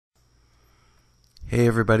Hey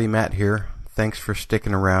everybody, Matt here. Thanks for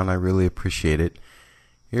sticking around. I really appreciate it.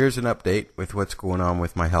 Here's an update with what's going on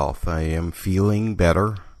with my health. I am feeling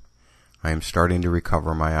better. I am starting to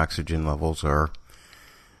recover. My oxygen levels are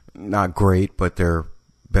not great, but they're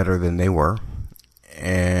better than they were.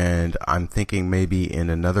 And I'm thinking maybe in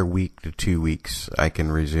another week to 2 weeks I can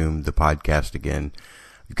resume the podcast again.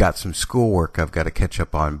 I've got some schoolwork I've got to catch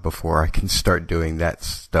up on before I can start doing that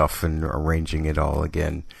stuff and arranging it all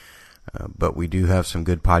again. But we do have some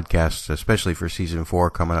good podcasts, especially for Season 4,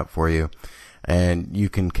 coming up for you. And you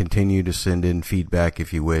can continue to send in feedback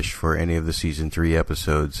if you wish for any of the Season 3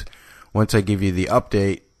 episodes. Once I give you the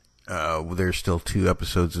update, there's still 2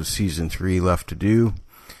 episodes of Season 3 left to do.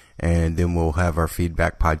 And then we'll have our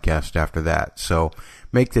feedback podcast after that. So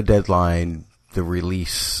make the deadline the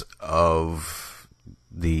release of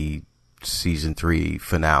the Season 3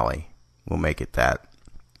 finale. We'll make it that.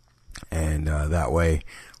 And that way,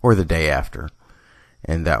 or the day after.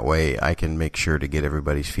 And that way I can make sure to get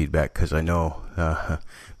everybody's feedback, because I know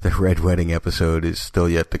the Red Wedding episode is still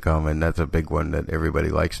yet to come, and that's a big one that everybody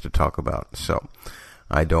likes to talk about. So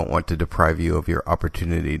I don't want to deprive you of your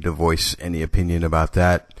opportunity to voice any opinion about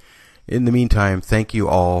that. In the meantime, thank you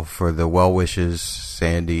all for the well wishes.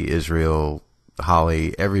 Sandy, Israel,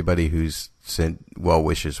 Holly, everybody who's sent well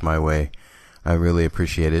wishes my way. I really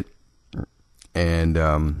appreciate it. And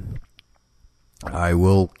I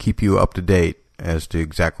will keep you up to date as to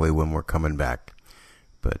exactly when we're coming back.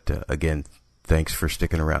 But again, thanks for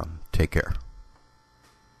sticking around. Take care.